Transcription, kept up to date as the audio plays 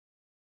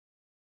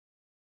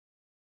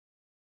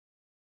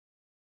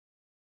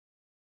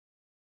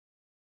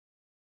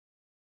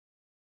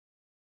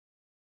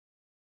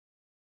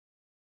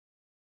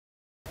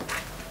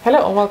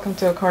Hello and welcome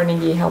to a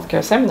Carnegie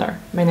Healthcare Seminar.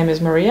 My name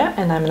is Maria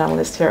and I'm an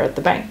analyst here at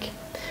the bank.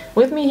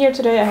 With me here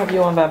today I have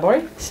Johan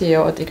Wäborg,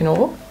 CEO at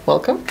Iconovo.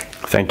 Welcome.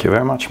 Thank you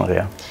very much,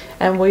 Maria.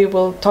 And we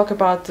will talk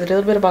about a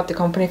little bit about the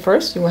company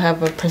first. You will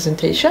have a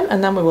presentation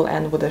and then we will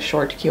end with a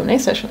short Q&A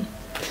session.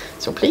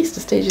 So please, the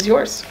stage is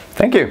yours.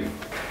 Thank you.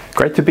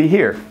 Great to be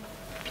here.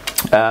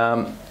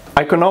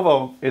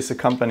 Iconovo is a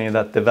company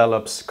that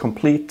develops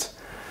complete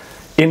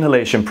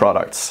inhalation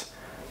products.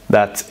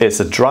 That is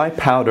a dry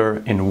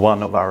powder in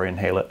one of our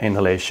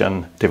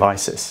inhalation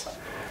devices.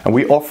 And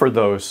we offer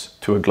those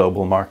to a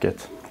global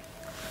market.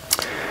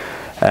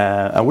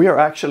 And we are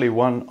actually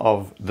one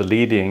of the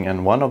leading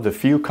and one of the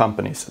few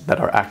companies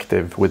that are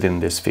active within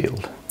this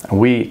field. And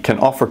we can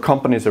offer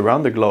companies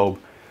around the globe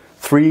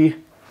 3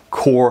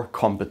 core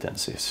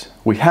competencies.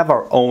 We have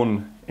our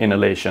own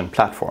inhalation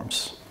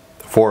platforms,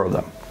 4 of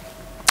them.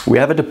 We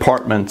have a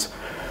department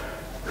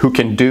who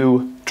can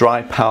do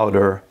dry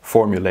powder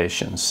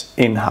formulations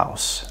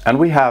in-house. And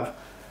we have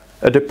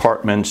a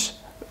department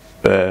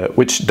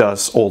which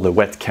does all the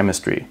wet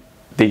chemistry,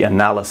 the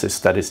analysis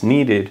that is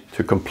needed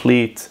to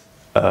complete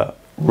a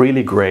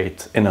really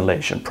great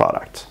inhalation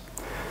product.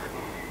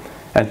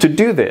 And to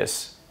do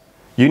this,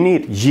 you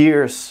need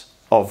years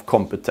of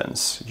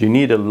competence. You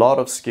need a lot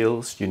of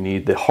skills. You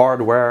need the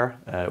hardware,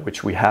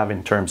 which we have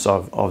in terms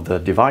of the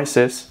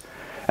devices.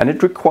 And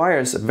it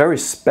requires a very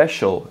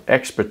special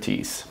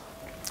expertise.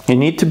 You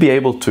need to be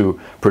able to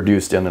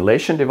produce the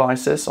inhalation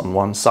devices on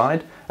one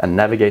side and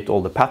navigate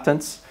all the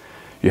patents.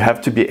 You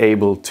have to be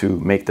able to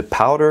make the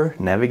powder,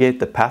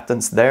 navigate the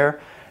patents there,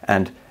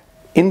 and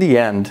in the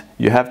end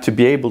you have to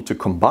be able to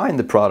combine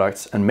the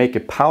products and make a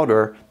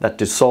powder that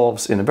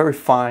dissolves in a very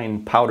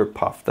fine powder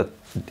puff that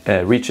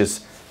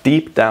reaches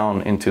deep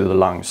down into the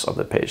lungs of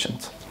the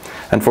patient.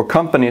 And for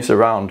companies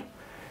around,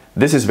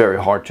 this is very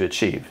hard to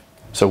achieve.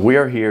 So we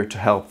are here to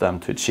help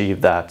them to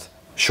achieve that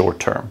short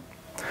term.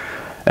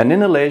 And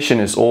inhalation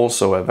is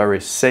also a very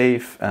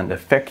safe and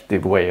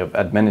effective way of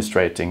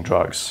administrating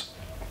drugs.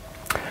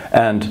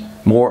 And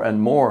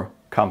more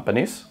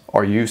companies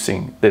are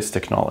using this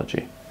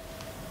technology.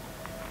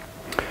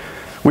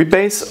 We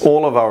base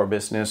all of our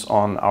business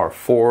on our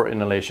 4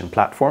 inhalation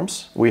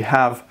platforms. We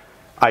have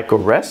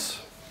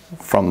IcoRes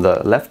from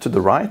the left to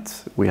the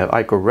right. We have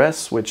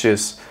IcoRes, which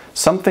is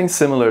something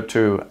similar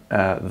to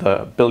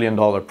the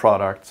billion-dollar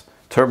product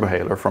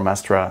Turbohaler from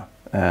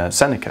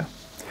AstraZeneca.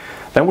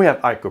 Then we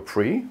have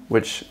IcoPre,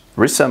 which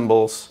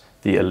resembles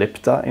the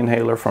Ellipta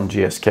inhaler from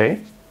GSK.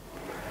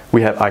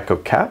 We have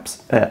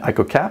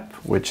IcoCap,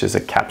 which is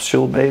a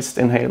capsule-based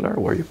inhaler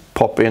where you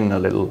pop in a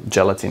little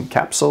gelatin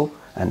capsule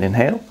and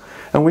inhale.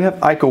 And we have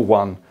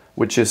IcoOne,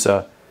 which is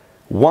a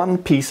one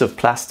piece of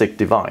plastic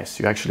device.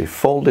 You actually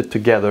fold it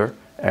together,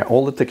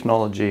 all the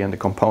technology and the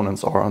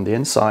components are on the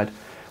inside,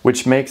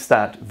 which makes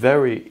that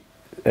very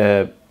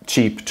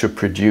cheap to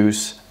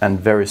produce and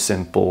very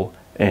simple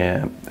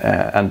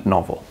and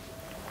novel.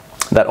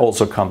 That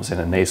also comes in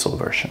a nasal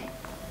version.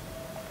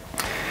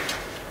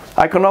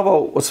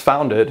 Iconovo was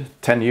founded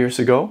 10 years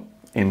ago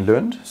in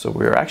Lund, so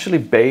we're actually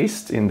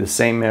based in the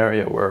same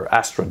area where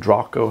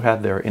AstraZeneca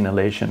had their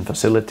inhalation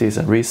facilities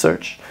and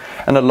research.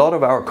 And a lot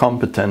of our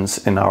competence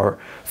in our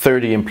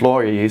 30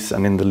 employees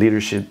and in the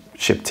leadership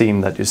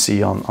team that you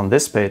see on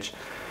this page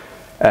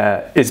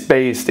is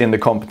based in the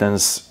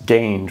competence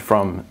gained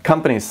from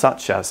companies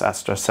such as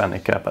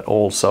AstraZeneca, but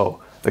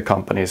also the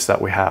companies that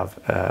we have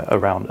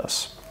around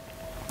us.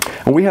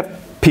 And we have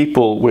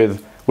people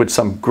with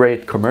some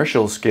great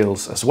commercial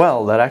skills as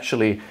well that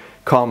actually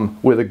come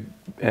with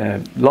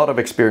a lot of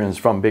experience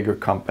from bigger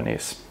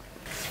companies.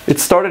 It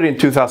started in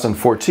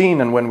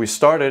 2014, and when we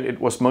started it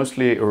was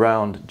mostly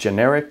around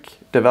generic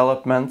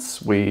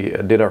developments. We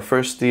did our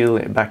first deal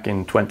back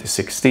in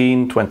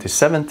 2016,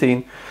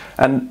 2017,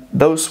 and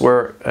those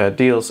were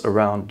deals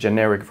around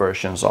generic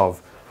versions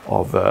of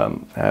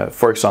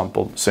for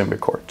example,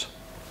 Symbicort.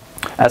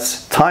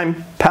 As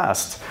time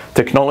passed,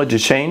 technology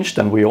changed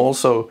and we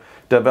also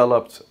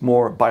developed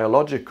more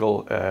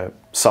biological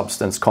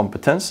substance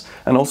competence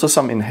and also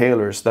some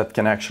inhalers that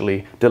can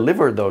actually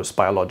deliver those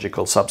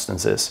biological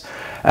substances.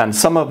 And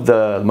some of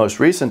the most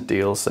recent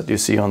deals that you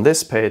see on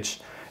this page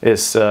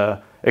is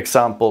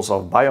examples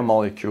of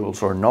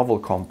biomolecules or novel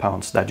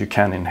compounds that you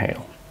can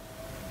inhale.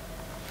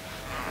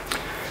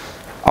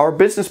 Our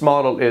business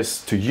model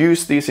is to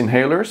use these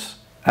inhalers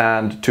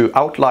and to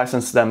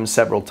out-license them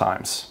several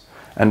times.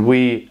 And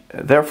we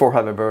therefore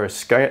have a very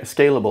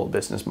scalable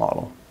business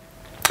model.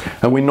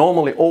 And we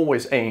normally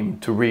always aim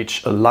to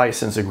reach a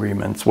license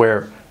agreement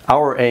where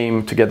our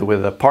aim together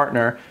with a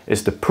partner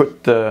is to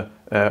put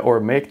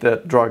or make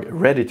the drug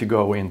ready to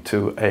go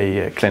into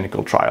a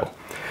clinical trial.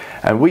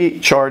 And we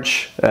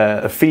charge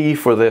a fee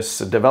for this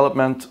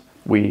development.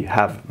 We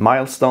have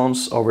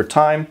milestones over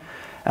time,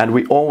 and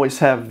we always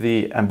have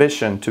the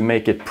ambition to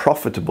make it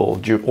profitable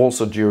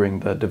also during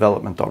the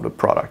development of the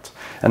product.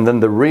 And then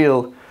the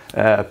real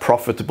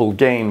profitable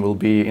gain will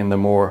be in the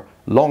more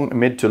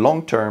mid to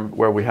long term,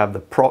 where we have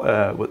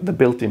the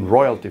built-in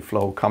royalty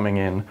flow coming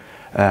in,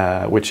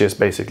 which is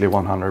basically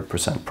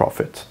 100%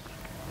 profit.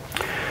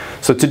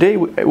 So today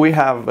we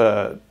have,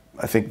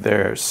 I think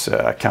there's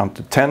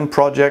counted 10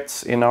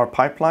 projects in our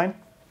pipeline.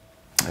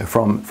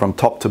 From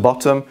top to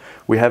bottom,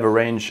 we have a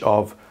range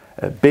of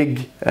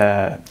big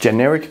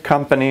generic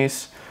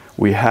companies.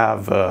 We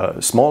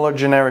have smaller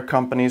generic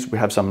companies. We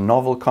have some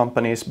novel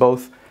companies,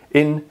 both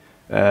in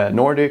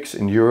Nordics,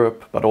 in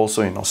Europe, but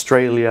also in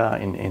Australia,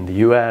 in the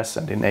US,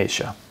 and in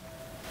Asia.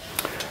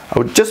 I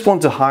would just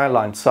want to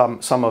highlight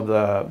some of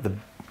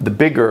the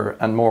bigger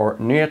and more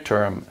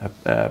near-term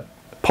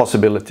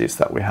possibilities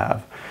that we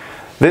have.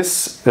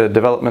 This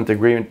development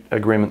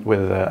agreement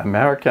with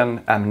American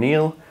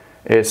Amneal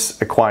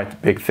is a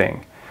quite big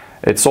thing.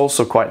 It's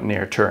also quite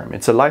near-term.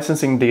 It's a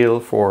licensing deal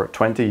for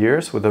 20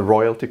 years with a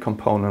royalty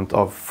component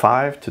of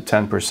 5 to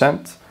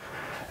 10%.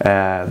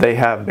 They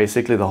have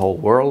basically the whole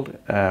world.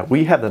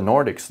 We have the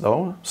Nordics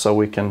though, so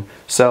we can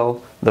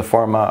sell the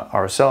pharma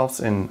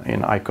ourselves in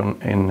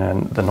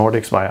the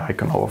Nordics via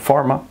Iconovo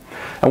Pharma.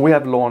 And we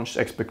have launched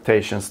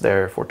expectations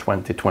there for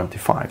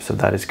 2025, so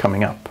that is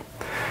coming up.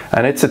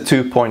 And it's a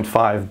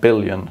 $2.5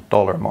 billion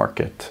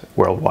market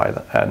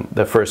worldwide, and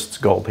the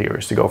first goal here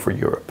is to go for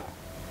Europe.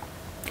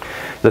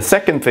 The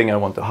second thing I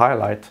want to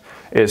highlight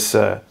is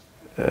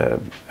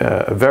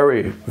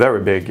very,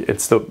 very big.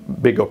 It's the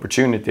big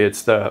opportunity.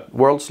 It's the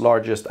world's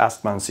largest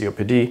asthma and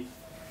COPD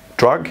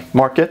drug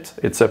market.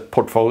 It's a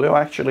portfolio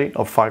actually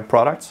of 5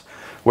 products,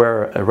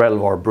 where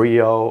Relvar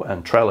Brio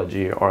and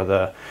Trelegy are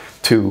the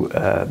 2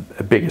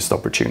 biggest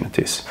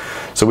opportunities.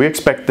 So we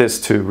expect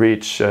this to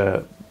reach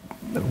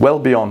well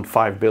beyond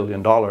 $5 billion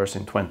in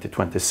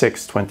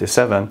 2026,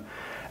 27,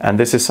 and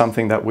this is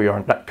something that we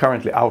are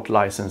currently out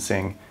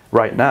licensing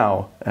right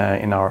now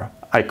in our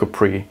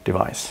IcoPre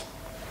device.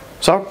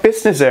 So our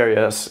business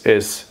areas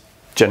is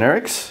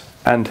generics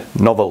and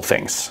novel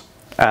things.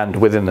 And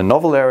within the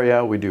novel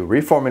area, we do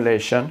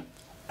reformulation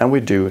and we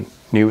do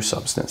new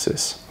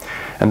substances.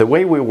 And the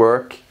way we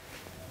work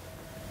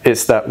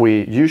is that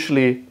we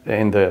usually,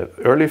 in the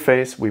early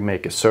phase, we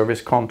make a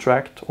service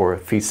contract or a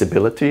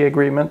feasibility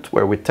agreement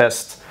where we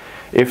test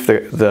if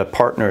the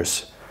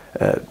partner's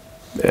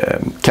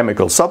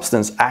chemical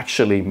substance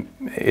actually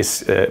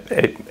is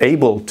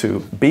able to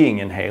being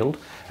inhaled,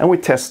 and we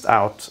test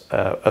out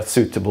a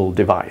suitable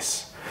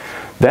device.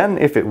 Then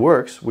if it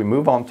works, we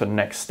move on to the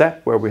next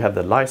step where we have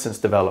the license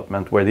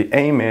development, where the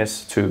aim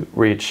is to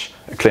reach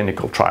a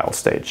clinical trial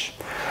stage.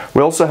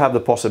 We also have the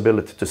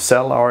possibility to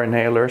sell our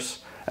inhalers,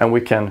 and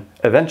we can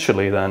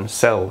eventually then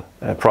sell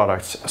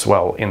products as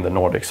well in the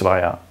Nordics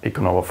via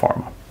Iconovo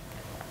Pharma.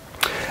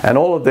 And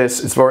all of this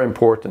is very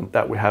important,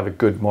 that we have a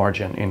good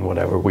margin in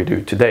whatever we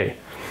do today.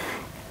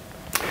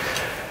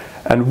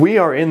 And we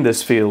are in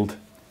this field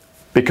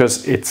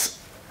because it's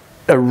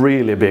a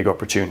really big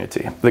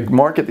opportunity. The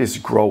market is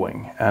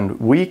growing, and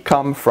we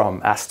come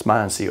from asthma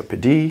and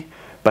COPD,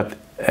 but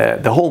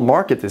the whole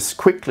market is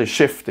quickly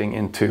shifting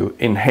into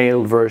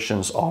inhaled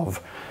versions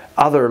of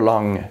other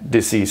lung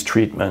disease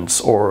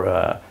treatments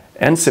or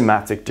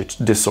enzymatic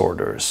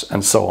disorders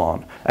and so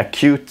on,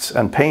 acute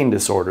and pain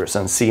disorders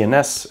and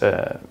CNS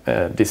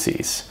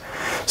disease.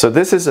 So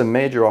this is a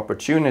major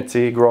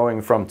opportunity,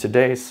 growing from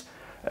today's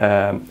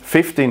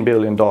 $15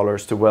 billion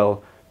to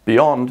well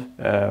beyond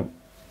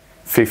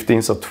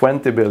 15 to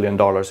 $20 billion in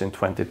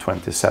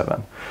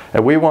 2027.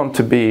 And we want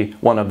to be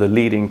one of the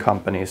leading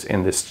companies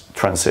in this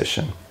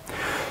transition.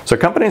 So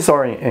companies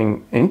are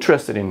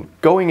interested in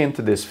going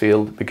into this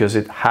field because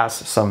it has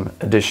some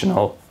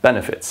additional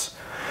benefits.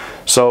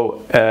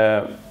 So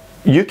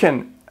you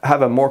can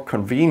have a more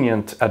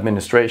convenient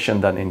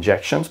administration than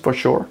injections for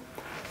sure.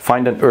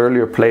 Find an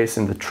earlier place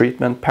in the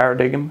treatment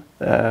paradigm,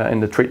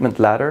 in the treatment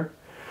ladder.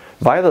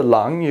 Via the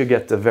lung, you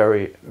get a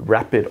very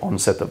rapid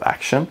onset of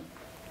action.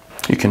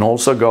 You can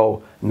also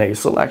go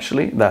nasal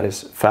actually, that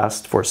is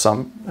fast for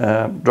some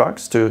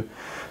drugs to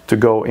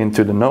go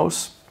into the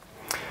nose.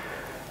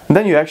 And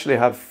then you actually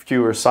have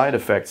fewer side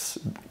effects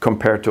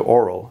compared to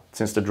oral,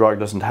 since the drug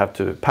doesn't have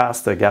to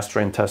pass the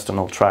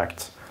gastrointestinal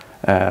tract,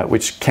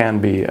 which can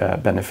be a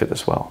benefit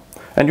as well.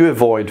 And you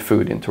avoid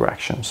food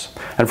interactions.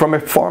 And from a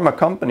pharma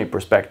company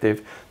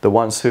perspective, the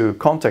ones who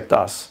contact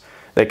us,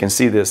 they can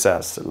see this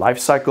as life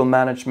cycle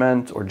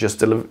management or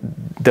just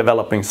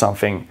developing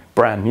something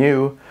brand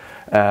new.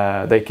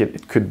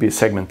 It could be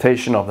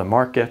segmentation of the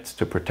market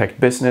to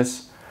protect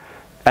business,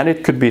 and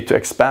it could be to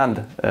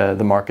expand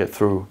the market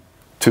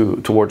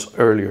towards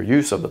earlier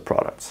use of the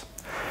products.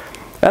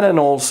 And then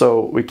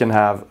also we can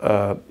have,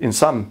 in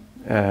some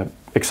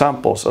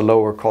examples, a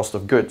lower cost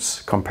of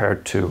goods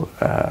compared to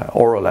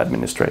oral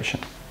administration.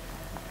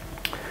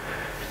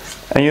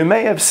 And you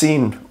may have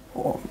seen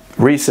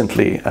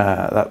recently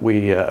that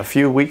we, a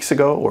few weeks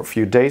ago, or a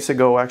few days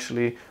ago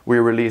actually, we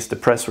released a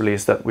press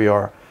release that we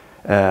are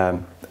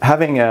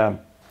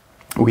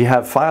we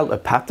have filed a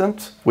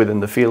patent within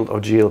the field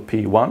of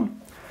GLP-1,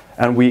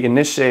 and we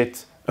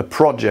initiate a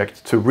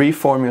project to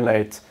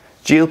reformulate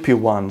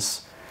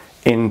GLP-1s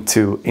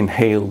into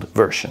inhaled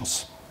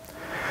versions.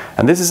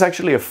 And this is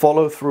actually a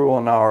follow-through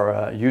on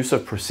our use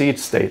of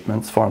proceeds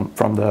statements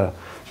from the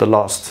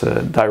last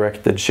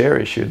directed share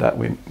issue that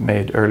we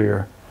made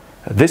earlier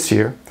this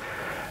year.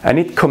 And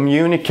it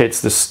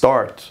communicates the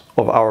start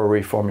of our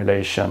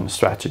reformulation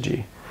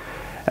strategy.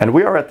 And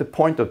we are at the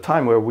point of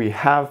time where we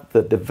have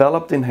the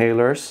developed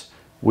inhalers,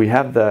 we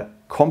have the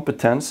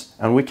competence,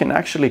 and we can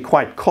actually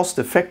quite cost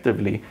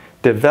effectively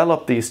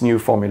develop these new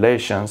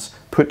formulations,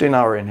 put in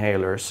our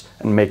inhalers,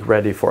 and make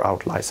ready for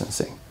out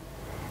licensing.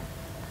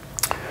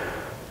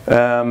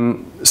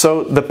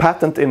 So the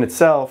patent in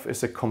itself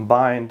is a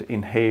combined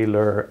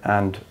inhaler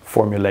and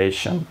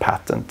formulation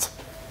patent.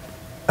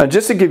 And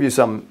just to give you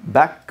some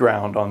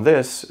background on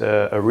this,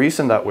 a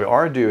reason that we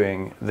are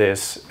doing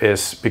this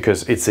is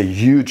because it's a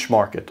huge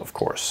market, of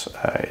course.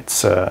 I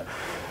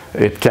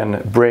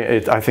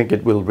think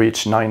it will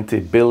reach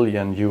 $90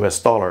 billion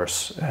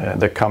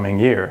the coming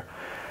year.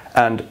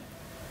 And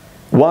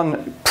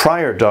one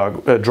prior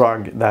drug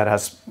that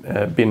has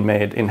been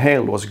made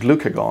inhaled was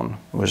glucagon,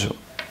 which was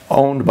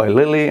owned by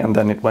Lilly, and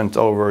then it went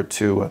over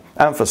to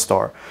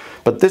Amphastar.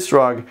 But this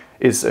drug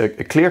is a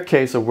clear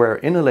case of where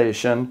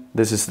inhalation,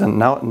 this is the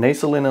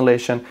nasal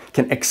inhalation,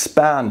 can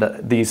expand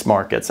these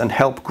markets and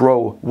help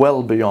grow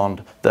well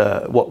beyond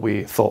what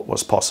we thought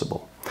was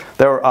possible.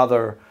 There are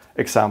other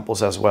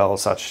examples as well,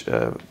 such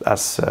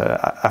as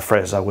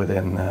Afrezza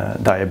within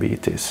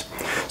diabetes.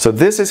 So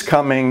this is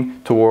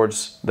coming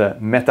towards the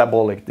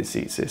metabolic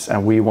diseases,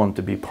 and we want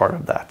to be part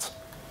of that.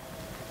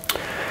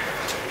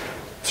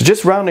 So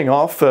just rounding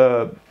off,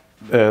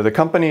 the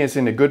company is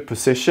in a good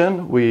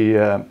position. We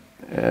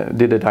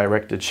did a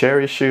directed share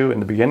issue in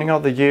the beginning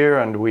of the year,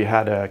 and we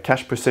had a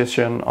cash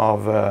position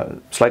of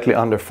slightly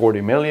under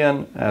 40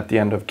 million at the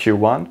end of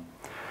Q1.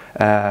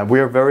 We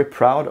are very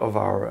proud of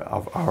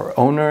our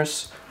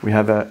owners. We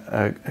have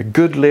a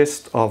good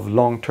list of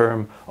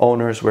long-term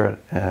owners where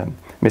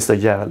Mr.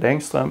 Gerald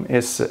Engström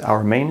is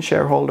our main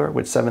shareholder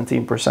with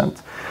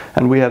 17%,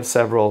 and we have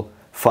several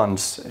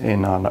funds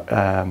in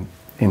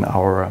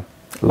our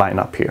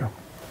lineup here.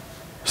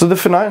 So the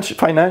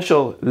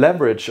financial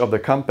leverage of the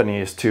company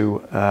is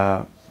to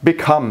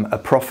become a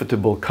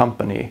profitable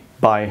company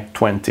by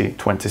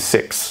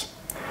 2026.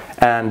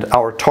 And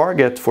our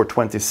target for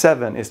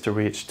 27 is to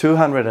reach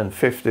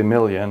 250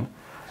 million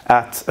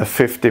at a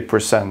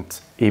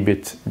 50%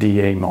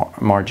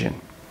 EBITDA margin.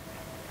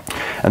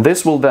 And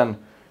this will then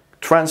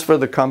transfer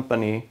the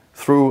company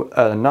through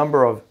a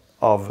number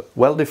of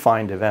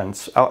well-defined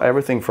events,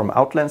 everything from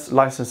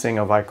out-licensing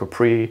of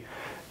ICOpre,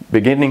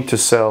 beginning to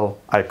sell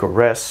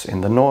ICOres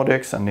in the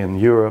Nordics and in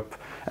Europe,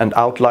 and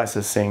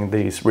out-licensing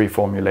these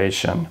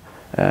reformulation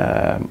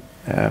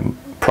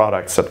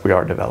products that we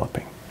are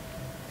developing.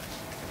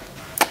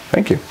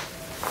 Thank you.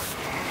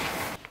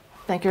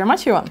 Thank you very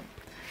much, Johan.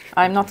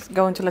 I'm not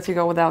going to let you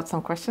go without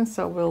some questions,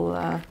 so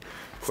we'll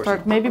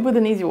start maybe with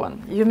an easy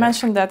one. You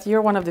mentioned that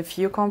you're one of the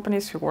few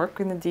companies who work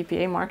in the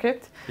DPA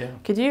market. Yeah.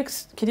 Could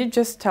you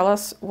just tell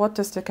us, what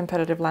does the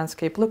competitive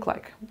landscape look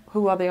like?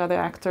 Who are the other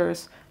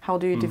actors? How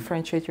do you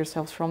differentiate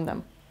yourselves from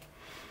them?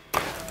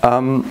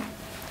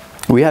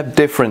 We have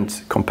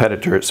different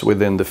competitors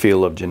within the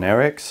field of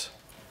generics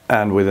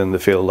and within the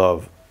field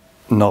of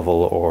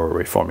novel or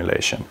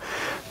reformulation.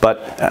 But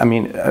I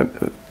mean,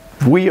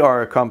 we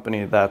are a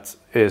company that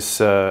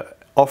is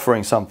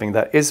offering something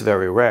that is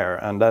very rare,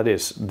 and that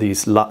is the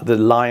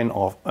line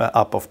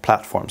up of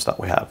platforms that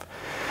we have.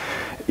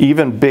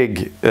 Even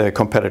big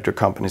competitor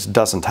companies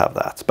doesn't have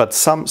that. But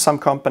some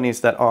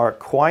companies that are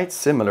quite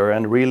similar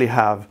and really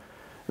have,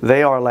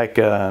 they are like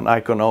an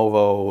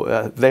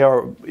Iconovo. They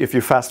are, if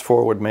you fast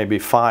forward maybe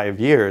 5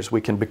 years,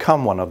 we can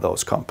become one of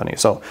those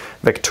companies. So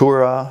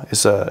Vectura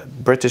is a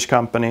British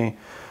company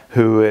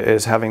who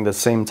is having the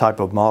same type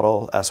of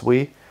model as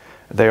we.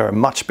 They are a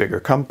much bigger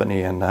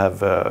company and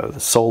have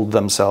sold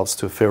themselves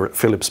to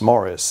Philip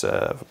Morris,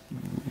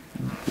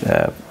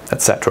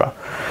 etc.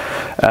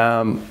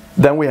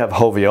 Then we have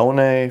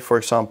Hovione, for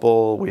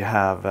example. We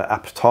have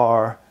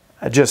Aptar,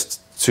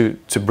 just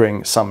to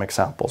bring some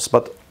examples.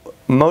 But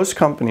most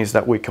companies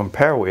that we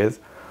compare with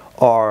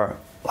are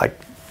like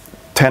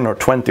 10 or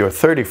 20 or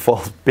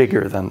 30-fold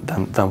bigger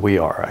than we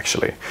are,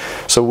 actually.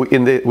 So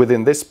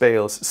within this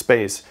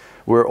space,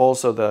 we're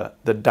also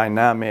the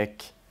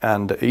dynamic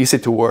and easy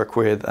to work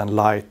with and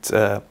light,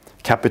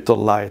 capital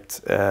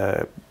light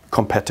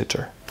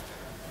competitor.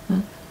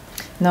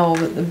 No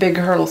big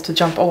hurdles to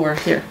jump over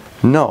here.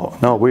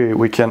 No,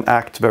 we can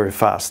act very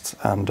fast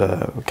and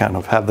kind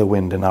of have the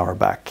wind in our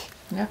back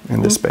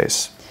in this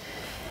space.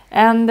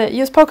 And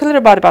you spoke a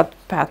little bit about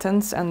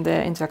patents and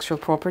the intellectual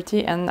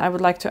property, and I would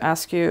like to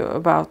ask you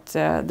about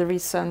the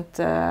recent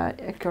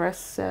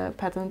ICOres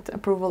patent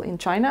approval in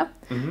China.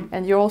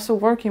 And you're also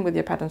working with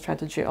your patent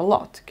strategy a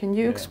lot. Can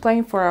you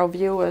explain for our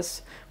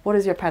viewers, what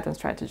is your patent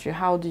strategy?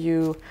 How do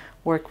you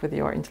work with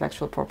your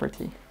intellectual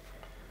property?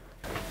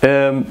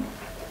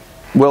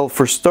 Well,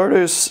 for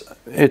starters,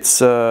 it's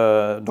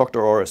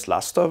Dr. Oris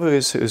Lastov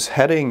who's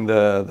heading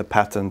the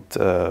patent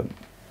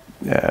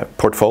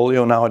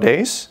portfolio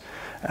nowadays.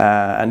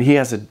 And he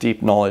has a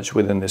deep knowledge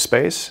within this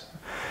space,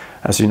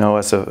 as you know,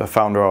 as a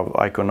founder of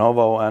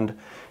Iconovo, and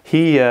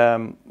he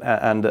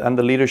and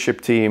the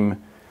leadership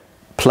team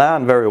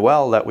plan very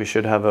well that we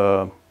should have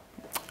a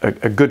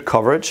good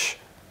coverage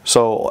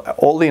So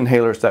all the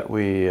inhalers that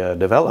we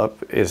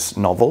develop is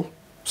novel.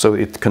 So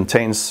it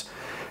contains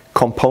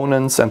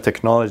components and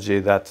technology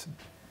that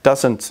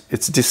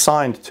it's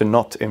designed to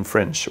not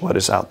infringe what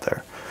is out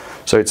there.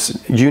 So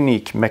it's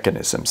unique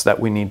mechanisms that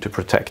we need to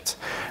protect.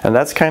 And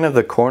that's kind of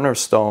the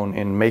cornerstone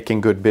in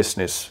making good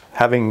business,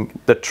 having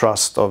the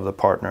trust of the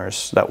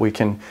partners, that we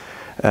can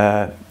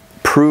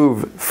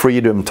prove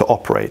freedom to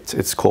operate,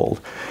 it's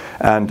called.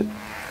 And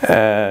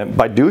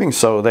by doing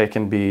so, they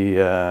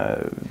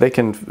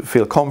can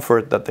feel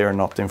comfort that they are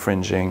not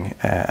infringing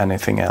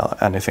anything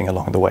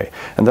along the way.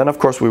 And then, of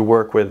course, we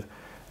work with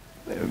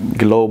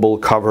global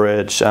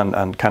coverage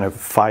and kind of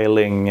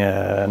filing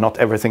not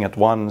everything at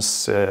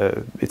once.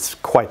 It's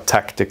quite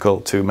tactical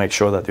to make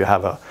sure that you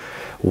have a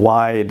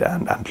wide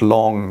and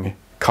long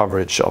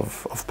coverage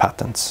of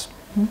patents.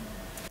 Mm-hmm.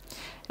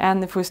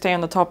 And if we stay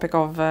on the topic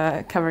of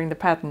covering the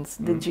patents,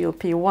 the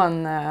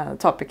GLP-1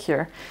 topic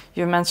here,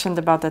 you mentioned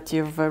about that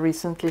you've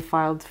recently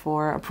filed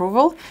for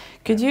approval.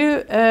 Could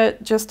you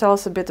just tell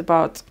us a bit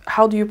about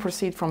how do you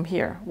proceed from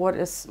here?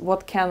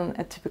 What can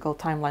a typical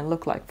timeline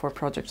look like for a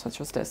project such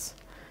as this?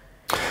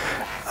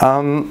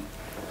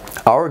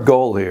 Our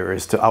goal here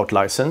is to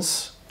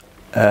out-license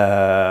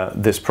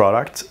this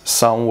product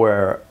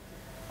somewhere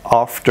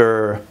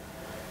after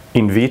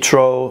in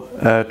vitro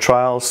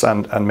trials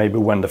and maybe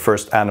when the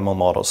first animal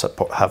models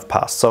have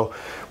passed. So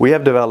we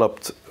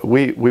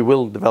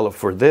will develop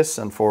for this,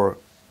 and for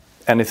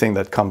anything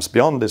that comes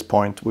beyond this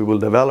point, we will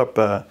develop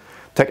a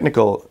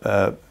technical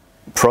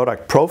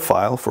product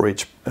profile for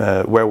each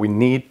where we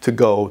need to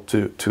go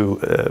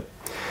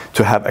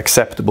to have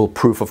acceptable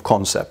proof of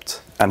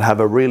concept and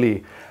have a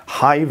really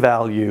high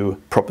value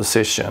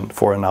proposition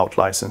for an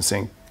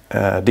out-licensing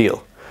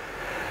deal.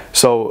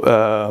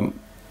 So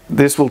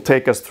this will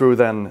take us through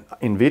then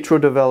in vitro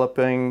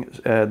developing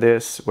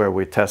this, where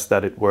we test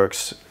that it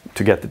works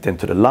to get it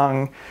into the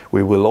lung.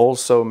 We will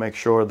also make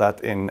sure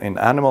that in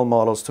animal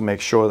models to make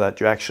sure that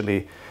you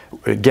actually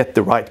get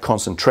the right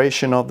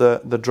concentration of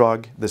the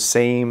drug, the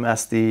same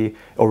as the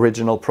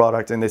original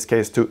product in this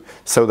case,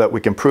 so that we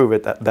can prove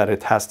it that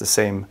it has the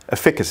same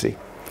efficacy.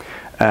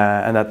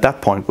 And at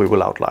that point we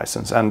will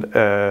out-license. And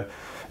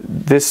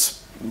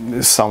this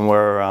is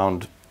somewhere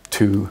around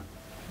 2,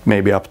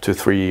 maybe up to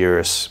 3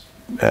 years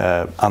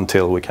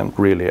until we can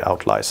really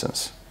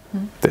out-license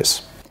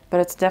this. But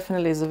it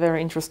definitely is a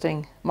very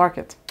interesting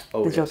market,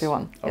 the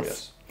GLP-1. Oh,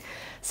 yes.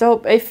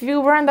 So if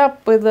you round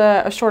up with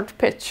a short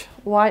pitch,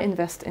 why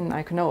invest in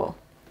Iconovo?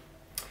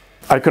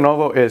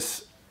 Iconovo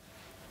is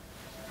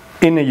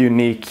in a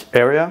unique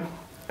area.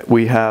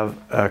 We have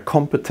a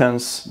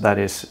competence that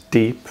is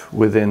deep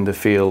within the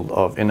field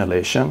of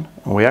inhalation.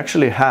 We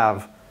actually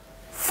have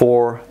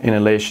 4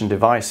 inhalation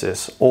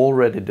devices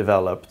already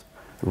developed,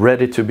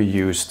 ready to be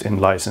used in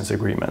license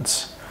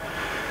agreements.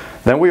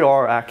 Then we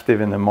are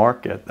active in the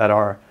market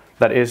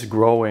that is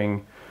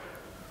growing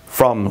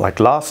from, like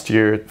last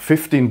year,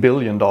 $15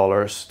 billion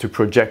to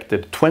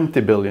projected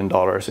 $20 billion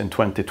in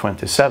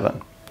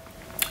 2027.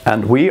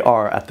 And we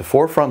are at the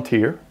forefront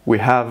here. We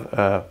have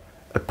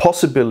a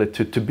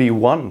possibility to be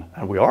one,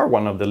 and we are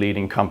one of the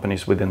leading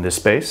companies within this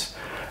space.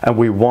 And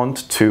we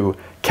want to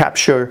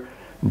capture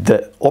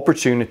the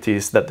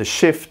opportunities that the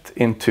shift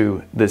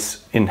into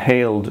this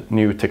inhaled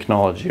new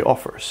technology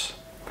offers.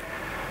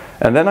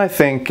 And then I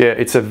think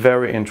it's a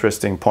very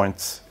interesting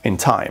point in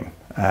time.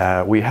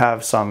 We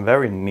have some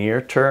very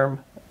near-term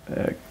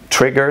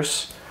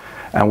triggers,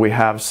 and we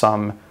have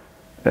some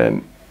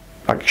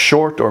like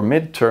short or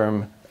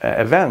mid-term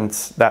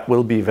events that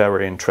will be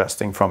very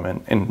interesting from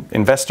an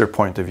investor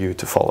point of view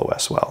to follow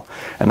as well.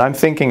 And I'm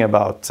thinking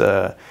about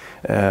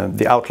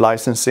the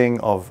out-licensing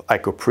of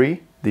IcoPre,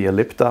 the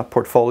Ellipta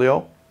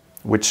portfolio,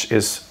 which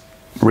is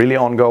really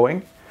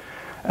ongoing,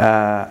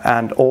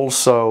 and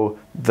also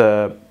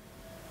the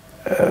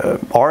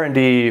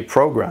R&D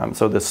program,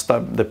 so the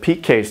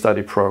PK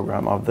study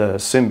program of the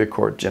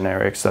Symbicort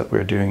generics that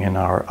we're doing in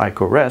our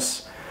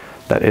IcoRes,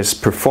 that is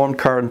performed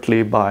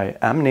currently by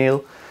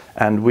Amneal,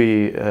 and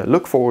we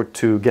look forward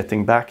to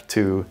getting back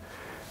to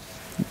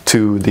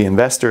the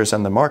investors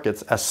and the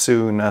markets as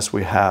soon as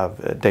we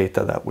have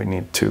data that we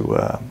need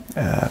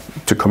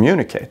to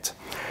communicate.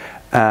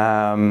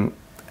 And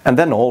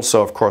then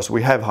also, of course,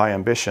 we have high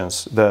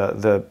ambitions.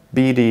 The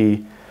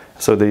BD,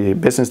 so the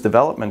business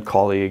development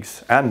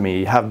colleagues and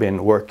me have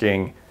been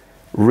working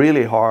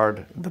really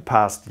hard the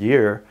past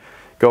year,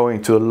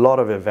 going to a lot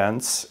of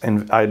events,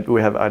 and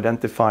we have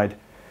identified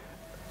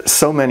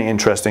so many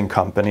interesting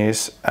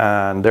companies,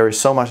 and there is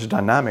so much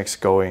dynamics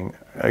going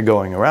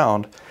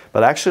around.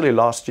 But actually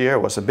last year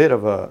was a bit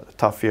of a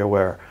tough year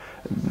where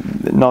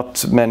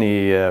not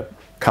many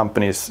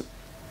companies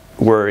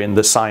were in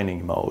the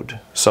signing mode,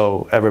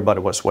 so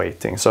everybody was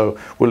waiting. So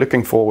we're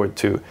looking forward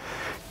to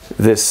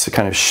this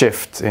kind of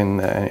shift in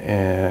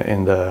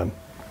the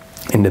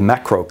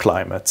macro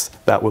climate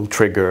that will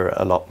trigger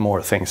a lot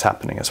more things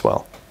happening as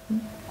well.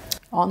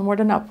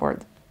 Onward and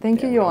upward.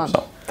 Thank you, Johan.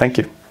 So, thank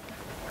you.